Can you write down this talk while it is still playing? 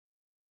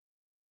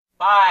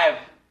5,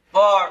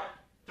 4,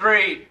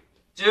 3,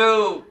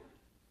 2...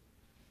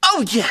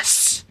 Oh,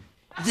 yes.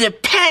 The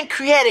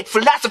pancreatic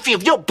philosophy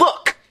of your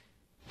book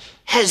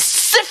has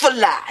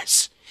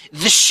syphilized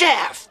the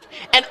shaft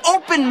and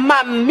opened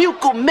my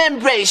mucal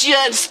membranes, you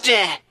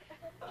understand?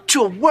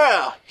 To a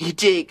world, you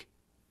dig?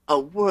 A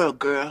world,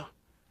 girl.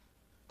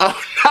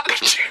 Oh,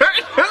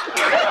 nocturnal.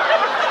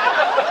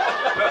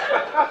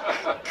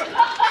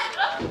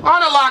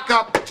 On a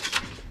lockup.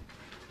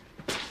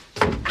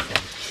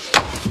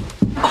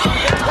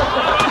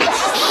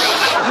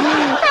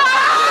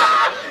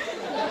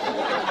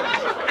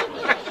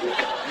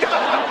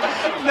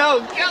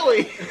 No,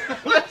 Kelly.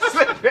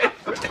 Listen.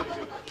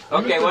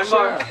 Okay, one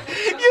more.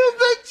 Use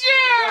the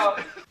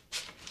chair.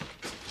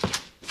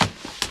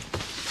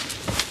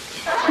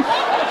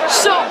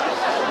 So,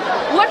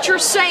 what you're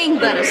saying,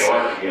 Dennis?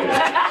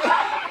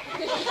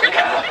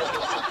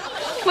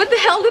 What the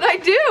hell did I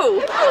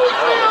do?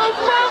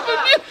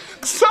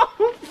 So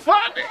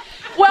funny.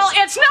 Well,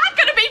 it's not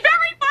going to be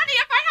very funny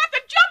if I have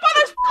to jump on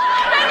this.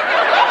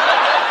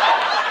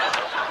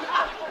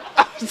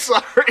 I'm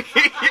sorry.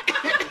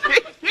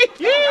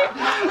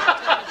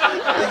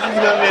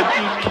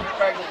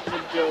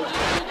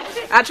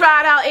 I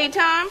tried out 8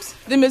 times.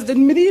 Then Miss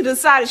Benita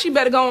decided she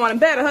better go on and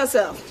better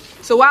herself.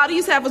 So while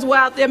these heifers were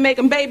out there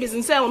making babies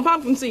and selling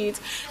pumpkin seeds,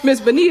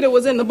 Miss Benita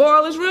was in the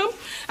boiler's room.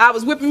 I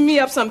was whipping me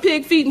up some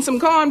pig feet and some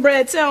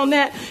cornbread, selling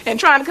that, and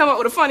trying to come up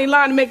with a funny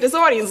line to make this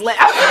audience laugh.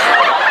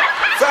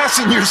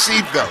 Fasten your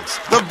seatbelts.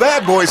 The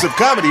bad boys of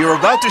comedy are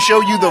about to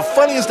show you the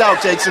funniest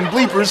outtakes and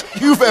bleepers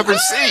you've ever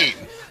seen.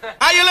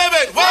 How you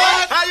living?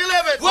 What? How you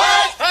living?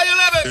 What? How you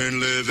living?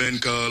 And live in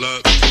color.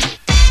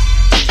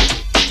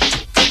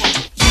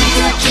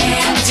 You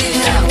can do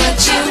what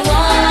you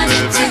want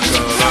to do.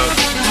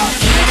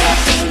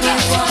 Anything you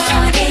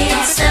want,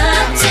 it's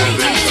up to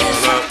you.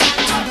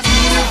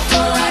 You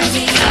for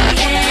me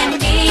and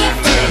me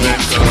for you.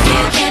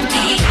 You can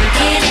be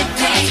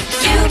anything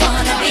you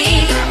wanna be.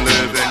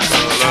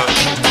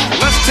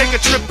 Let's take a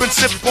trip and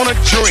sip on a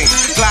drink.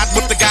 Glide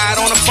with the guide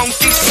on a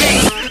funky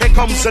scene. Here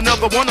comes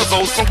another one of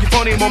those funky,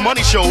 funny, more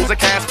money shows. A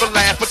cast for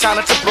laugh for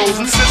talented pros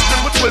and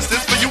sisters with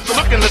twisters for you, the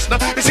looking listener.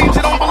 It seems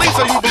you don't believe,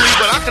 so you believe,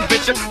 but I can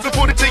bitch you. So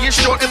put it to you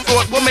short and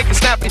thought, we'll make it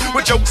snappy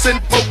with jokes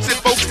and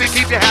folks to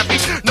keep you happy.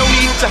 No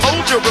need to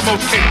hold your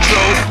remote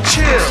control.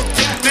 Chill.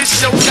 This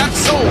show got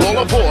soul.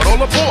 All aboard, all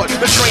aboard.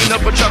 The train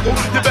of a juggle.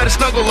 You better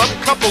snuggle up,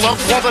 couple up,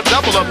 while the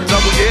double up,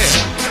 double,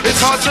 yeah.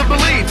 It's hard to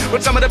believe,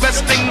 but some of the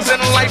best things in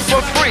life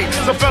for free.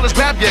 So fellas,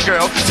 grab your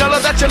girl, tell her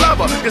that you love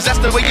her, cause that's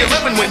the way you're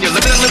living when you're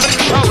living in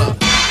color.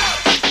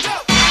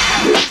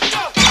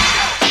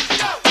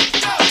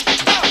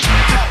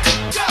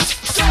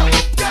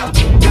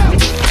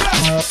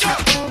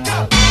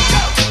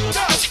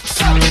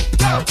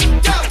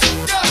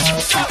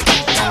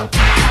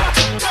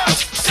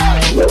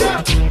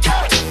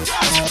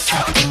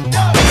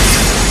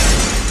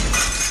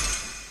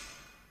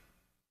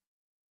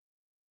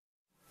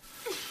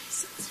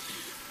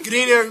 Good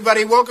evening,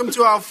 everybody. Welcome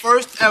to our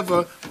first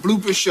ever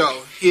blooper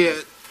show here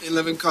in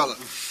Living Color.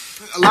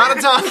 A lot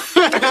of time.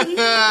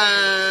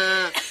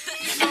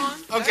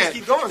 Okay.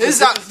 Keep going.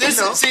 This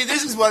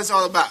is what it's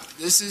all about.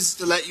 This is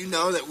to let you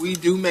know that we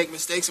do make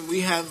mistakes and we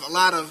have a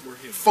lot of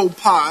faux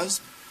pas.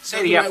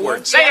 Say the F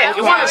word. Say it.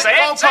 You want to say it?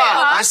 Faux pas.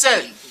 I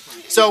said it.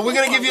 So we're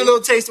going to give you a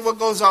little taste of what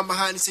goes on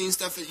behind the scenes,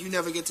 stuff that you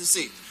never get to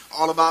see.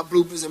 All about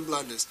bloopers and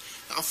blunders.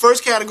 Our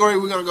first category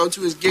we're going to go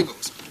to is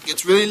giggles. It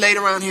gets really late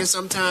around here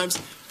sometimes.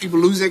 People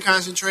lose their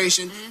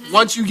concentration. Mm-hmm.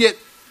 Once you get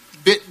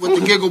bit with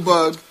the giggle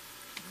bug,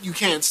 you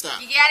can't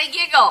stop. You gotta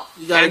giggle.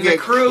 You gotta and giggle.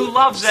 The crew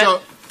loves it.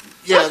 So,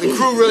 yeah, the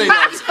crew really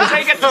loves it.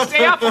 They get to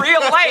stay up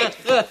real late.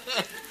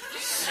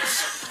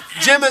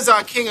 Jim is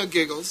our king of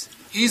giggles.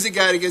 He's the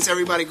guy that gets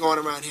everybody going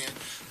around here.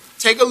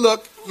 Take a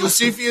look. You'll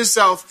see for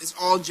yourself. It's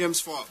all Jim's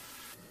fault.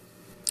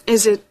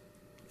 Is it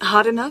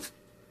hot enough?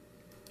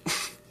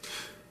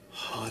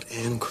 Hot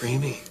and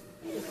creamy.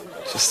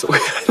 Just the way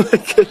I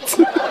like it.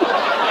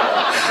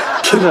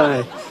 Can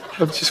I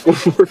have just one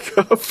more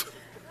cup?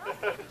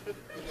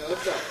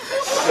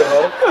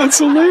 That's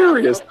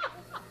hilarious.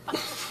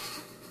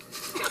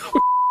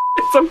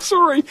 I'm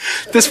sorry.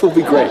 This will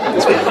be great.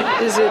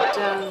 Is it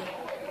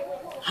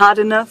hot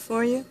enough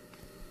for you?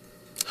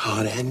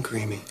 Hot and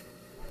creamy.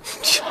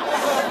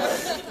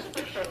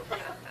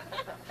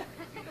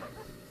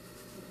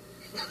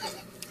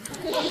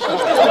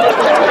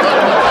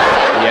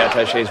 The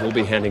attachés will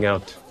be handing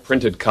out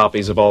printed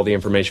copies of all the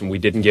information we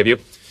didn't give you.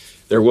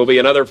 There will be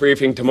another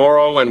briefing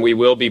tomorrow, and we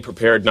will be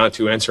prepared not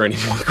to answer any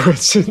more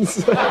questions.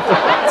 Pizza!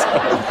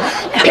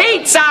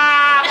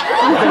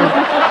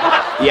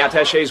 The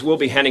attachés will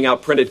be handing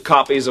out printed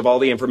copies of all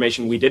the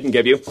information we didn't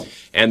give you,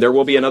 and there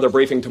will be another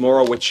briefing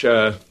tomorrow, which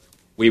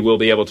we will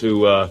be able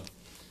to...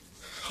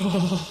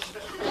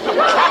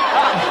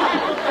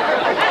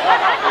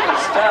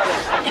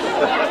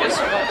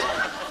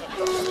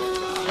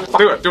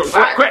 Do it,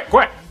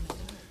 quick.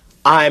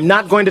 I'm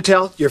not going to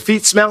tell. Your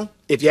feet smell.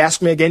 If you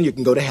ask me again, you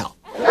can go to hell.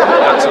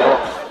 That's all.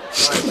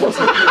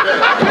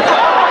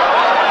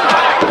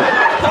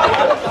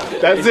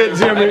 That's it,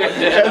 Jimmy.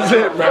 That's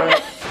it,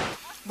 man.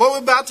 What we're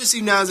about to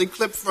see now is a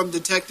clip from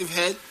Detective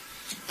Head.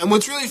 And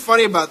what's really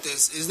funny about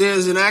this is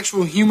there's an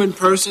actual human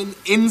person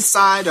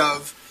inside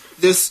of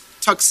this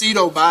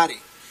tuxedo body.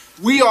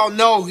 We all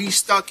know he's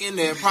stuck in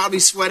there, probably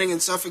sweating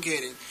and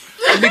suffocating.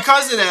 And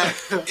because of that,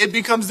 it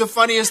becomes the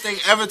funniest thing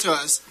ever to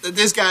us that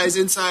this guy is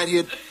inside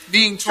here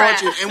being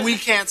tortured, and we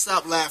can't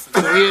stop laughing.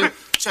 So here,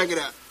 check it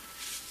out.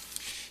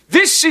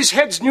 This is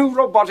Head's new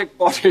robotic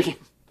body.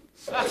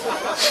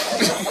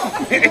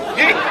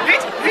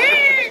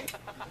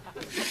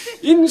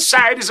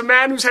 Inside is a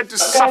man who's had to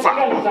suffer.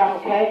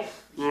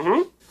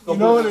 Mm-hmm. You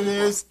know what it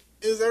is?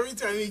 Is every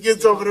time he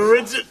gets over to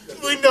Richard,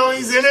 we know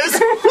he's in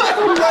it.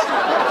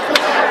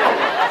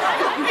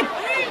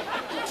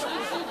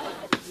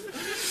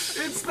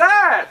 It's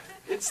that.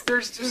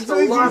 There's just a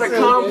lot of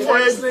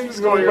complex things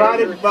going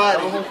on.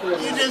 Body.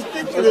 You just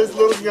picture this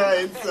little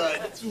guy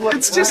inside.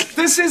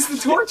 This is the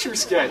torture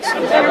sketch.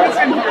 David's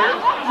in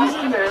here. He's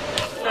in there.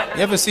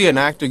 You ever see an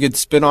actor get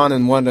spit on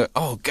and wonder,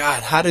 oh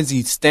God, how does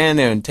he stand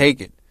there and take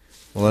it?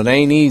 Well, it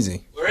ain't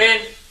easy. We're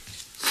in.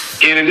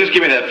 Keenen, just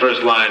give me that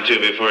first line, too,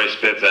 before he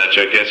spits at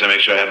you, okay? So I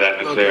make sure I have that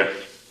in the clear.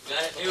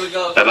 Got it. Here we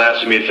go. At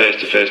last we meet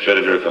face-to-face,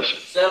 Freddy Drukos.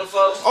 Settle,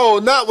 folks. Oh,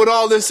 not with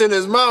all this in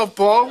his mouth,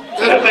 Paul. I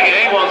think it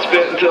ain't won't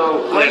spit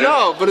until later. I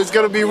know, but it's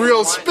gonna be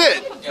real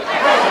spit. Here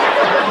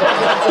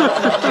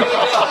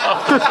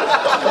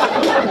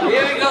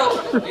we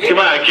go. Come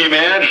on,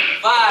 Keymáh.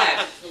 5,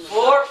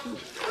 4,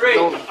 3.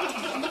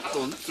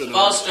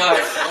 False start.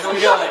 What are we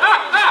doing?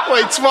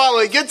 Wait, swallow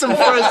it. Get some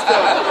fresh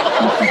stuff.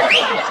 What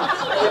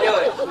are we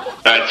doing?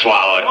 All right,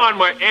 swallow it.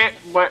 Come on,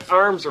 my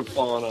arms are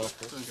falling off.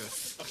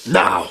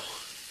 Now,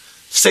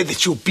 say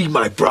that you'll be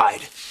my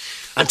bride,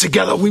 and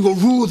together we will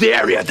rule the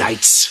area,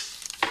 Knights.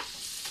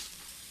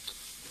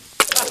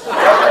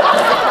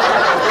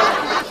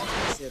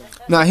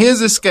 Now,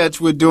 here's a sketch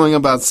we're doing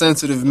about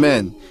sensitive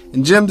men,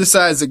 and Jim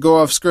decides to go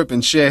off script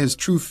and share his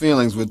true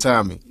feelings with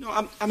Tommy.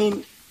 No, I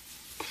mean,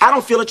 I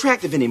don't feel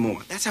attractive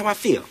anymore. That's how I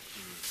feel.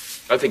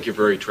 I think you're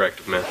very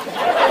attractive, man.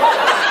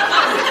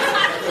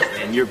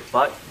 And your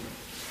butt,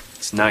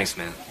 it's nice,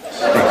 man. You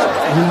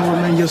know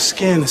what, man? Your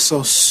skin is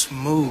so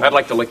smooth. I'd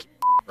like to lick you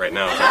right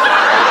now.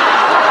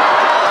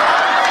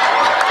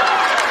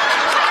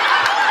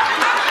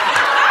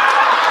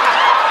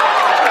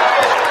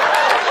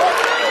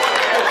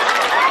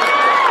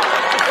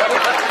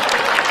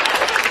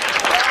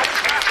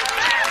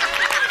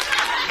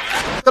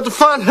 Got the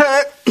fine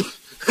hair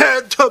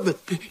turban.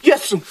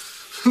 Yes, sir.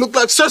 Look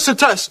like Cesar.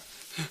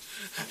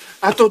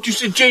 I thought you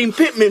said Jane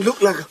Pittman.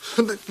 Look like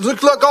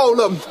all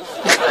of them.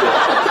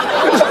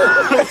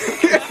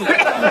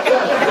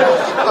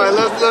 All right,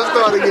 let's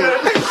start again.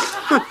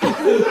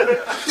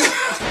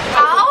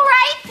 All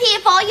right,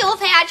 people, you've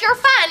had your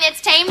fun.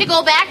 It's time to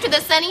go back to the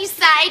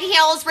Sunnyside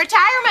Hills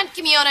retirement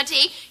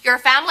community. Your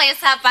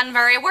families have been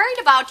very worried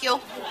about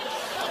you.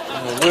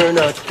 We're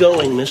not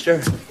going,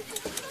 mister.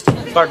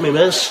 Pardon me,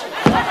 miss.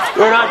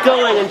 We're not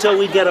going until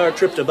we get our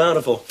trip to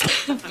Bountiful.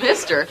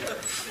 Mister.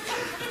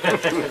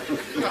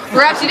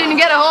 Perhaps you didn't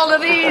get a hold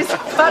of these,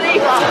 buddy.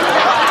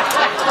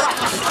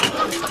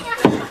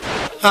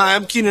 Hi,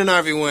 I'm Keenen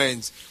Ivory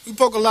Wayans. We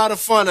poke a lot of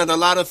fun at a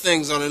lot of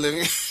things on the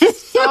living.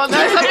 Oh,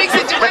 that's a big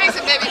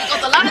situation, baby.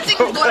 There's a lot of things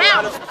going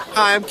on.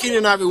 Hi, I'm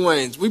Keenen Ivory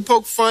Wayans. We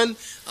poke fun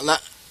a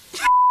lot.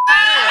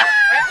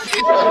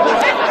 We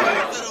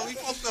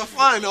poke the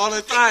fun all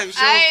the time.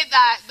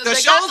 The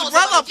show's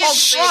brother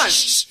pokes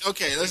fun.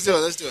 Okay, let's do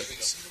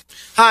it.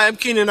 Hi, I'm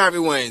Keenen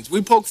Ivory Wayans.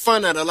 We poke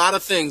fun at a lot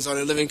of things on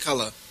A Living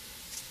Color.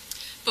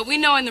 But we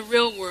know in the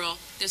real world,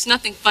 there's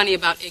nothing funny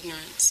about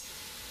ignorance.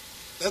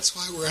 That's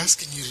why we're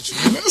asking you to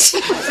join us.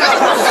 All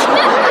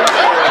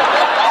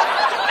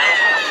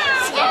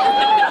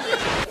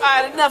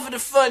right, enough of the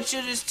fun,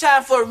 children. It's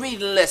time for a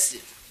reading lesson.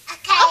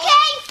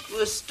 Okay.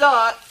 We'll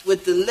start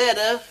with the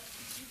letter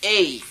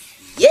A.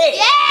 Yeah,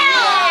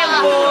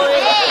 boy.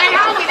 Hey,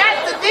 homie,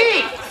 that's the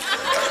D.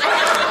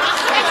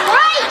 That's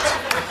right.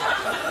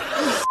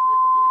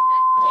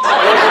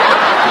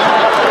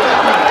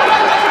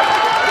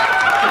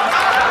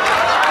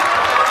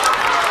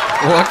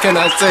 What can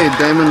I say?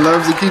 Damon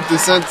loves to keep the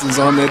senses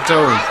on their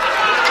toes.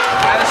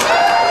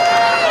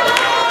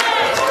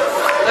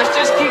 Let's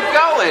just keep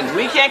going.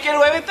 We can't get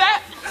away with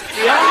that.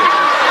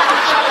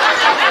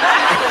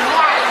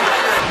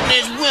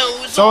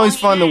 It's always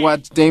fun to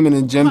watch Damon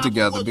and Jim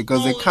together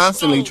because they're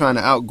constantly trying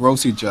to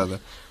outgross each other.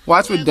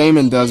 Watch what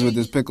Damon does with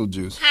his pickle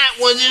juice.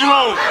 Was at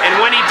home.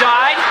 And when he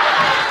died?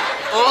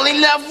 All he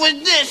left was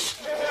this.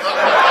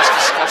 That's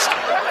disgusting.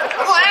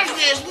 Oh,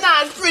 actually, it's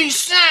not. It's pretty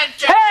sad.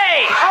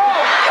 Hey! Oh,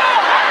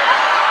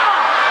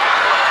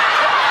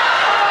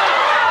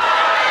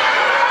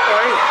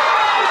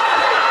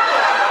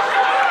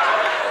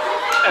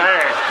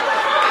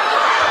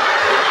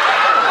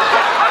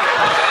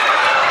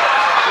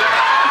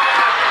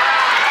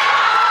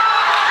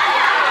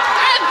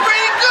 That's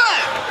pretty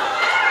good.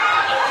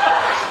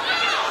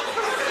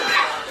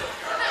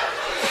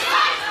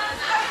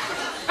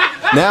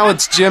 Now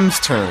it's Jim's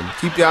turn.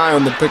 Keep your eye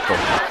on the pickle.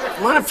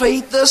 Mind if I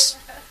eat this?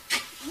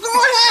 Go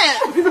ahead.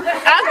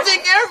 I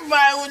think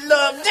everybody would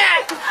love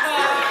that.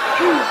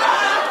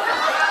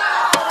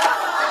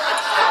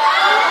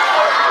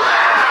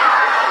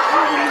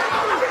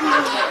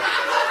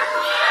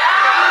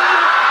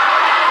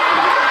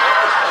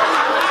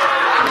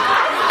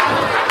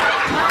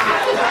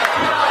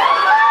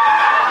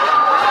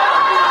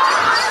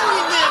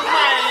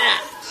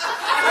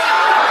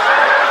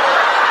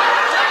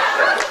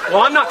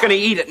 Well, I'm not going to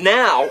eat it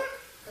now.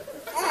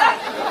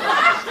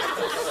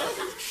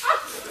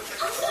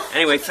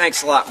 Anyway,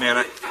 thanks a lot, man.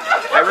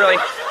 I really...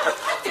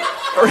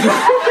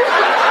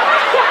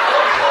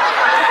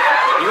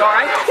 You all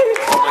right?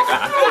 Oh, my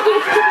God.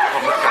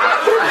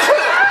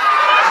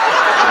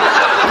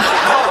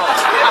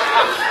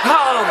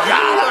 Oh,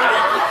 God.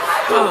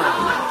 Oh.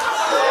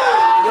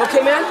 You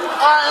okay, man?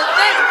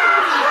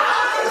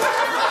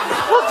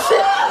 What's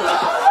it?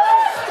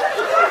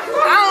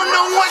 I don't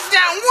know what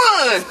that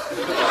was.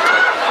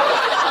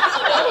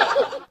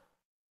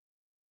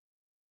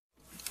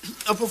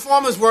 A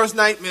performer's worst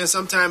nightmare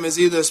sometimes is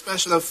either a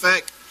special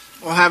effect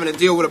or having to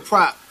deal with a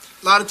prop.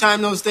 A lot of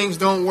time those things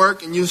don't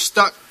work and you're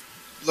stuck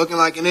looking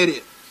like an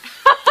idiot.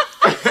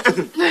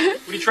 What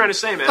are you trying to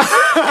say, man?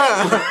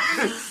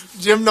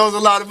 Jim knows a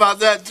lot about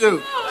that,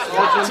 too.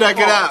 Check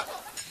it out.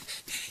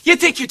 You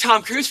think you're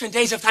Tom Cruise from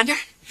Days of Thunder?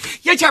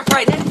 You jump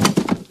right in,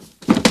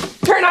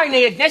 turn on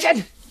the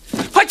ignition,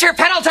 put your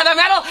pedal to the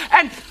metal,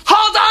 and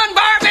hold on,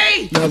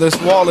 Barbie! Now, this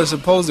wall is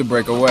supposed to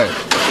break away.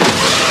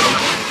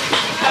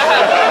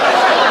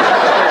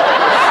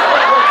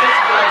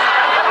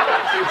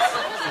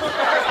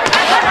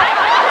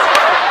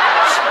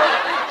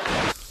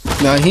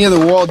 Now, here the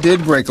wall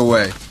did break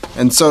away,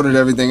 and so did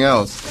everything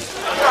else.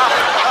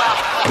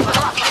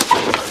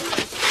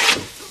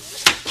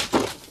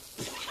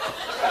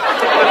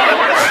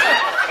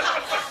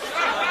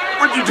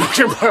 What you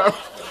talking about?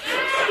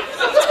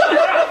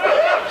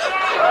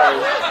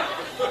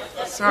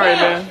 Sorry,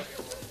 man.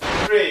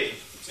 3,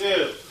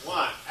 2,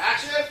 1,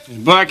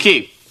 action!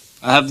 Barkeep,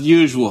 I have the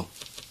usual.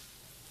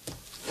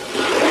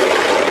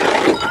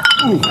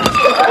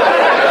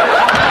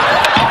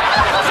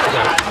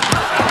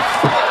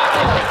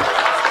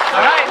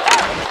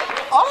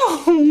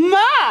 Oh,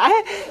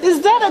 my!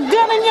 Is that a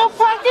gun in your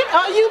pocket,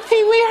 or you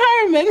Pee Wee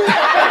Herman?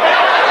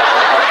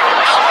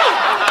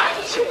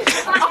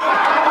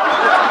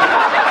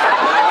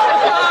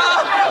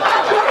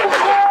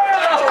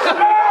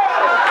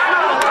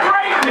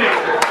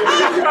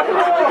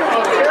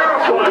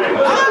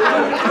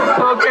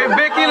 Okay,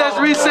 Vicky, let's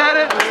reset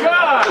it.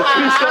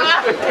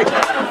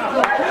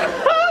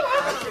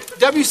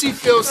 W.C.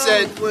 Fields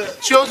said,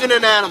 children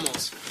and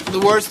animals, the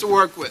worst to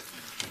work with.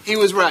 He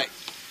was right.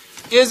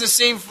 Here's a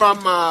scene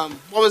from,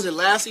 what was it,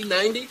 Lassie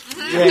 90?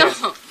 Yeah.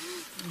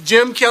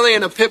 Jim Kelly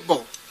and a pit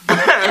bull.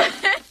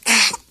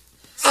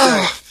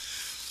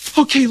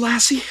 Okay,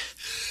 Lassie.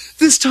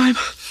 This time,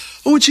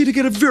 I want you to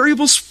get a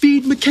variable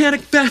speed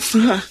mechanic Beth.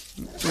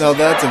 No,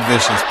 that's a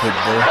vicious pit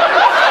bull.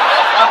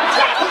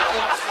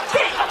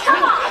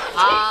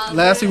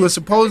 Lassie was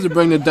supposed to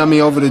bring the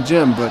dummy over to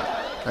Jim, but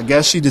I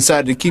guess she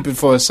decided to keep it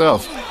for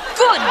herself.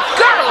 Good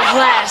girl,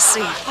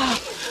 Lassie.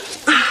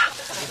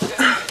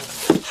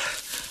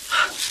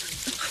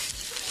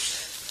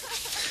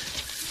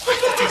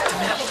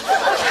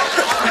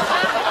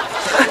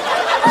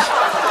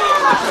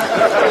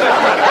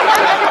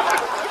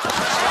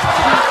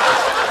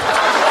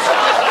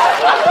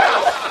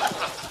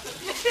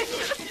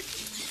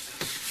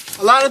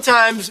 A lot of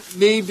times,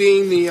 me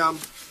being the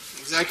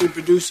executive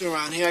producer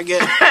around here, I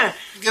get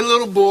a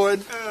little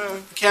bored.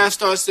 The cast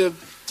starts to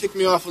tick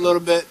me off a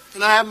little bit,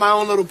 and I have my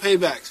own little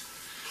paybacks.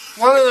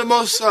 One of the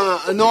most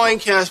annoying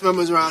cast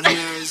members around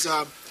here is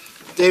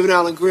David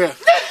Allen Grier.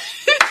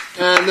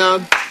 And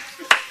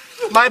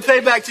my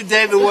payback to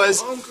David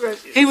was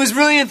he was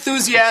really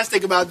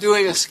enthusiastic about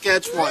doing a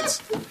sketch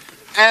once.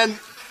 And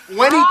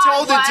when he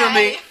told it to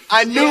me,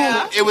 I knew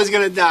it was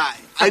going to die.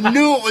 I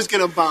knew it was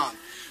going to bomb.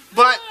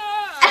 But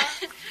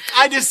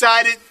I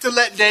decided to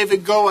let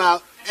David go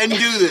out and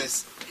do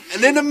this.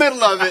 And in the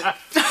middle of it,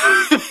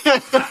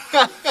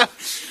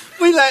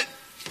 we let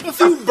a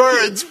few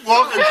birds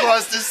walk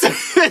across the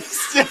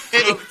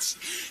stage.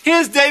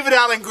 Here's David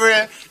Allen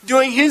Grier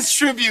doing his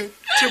tribute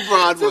to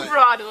Broadway.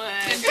 Broadway.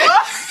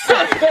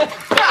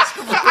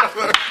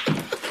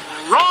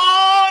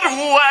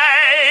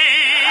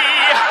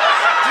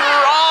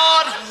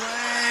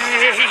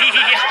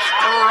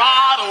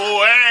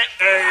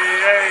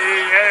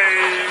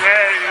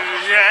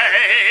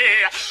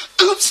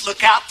 Oops,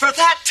 look out for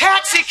that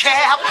taxi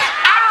cab. Ow!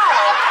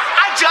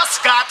 I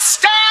just got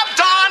stabbed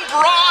on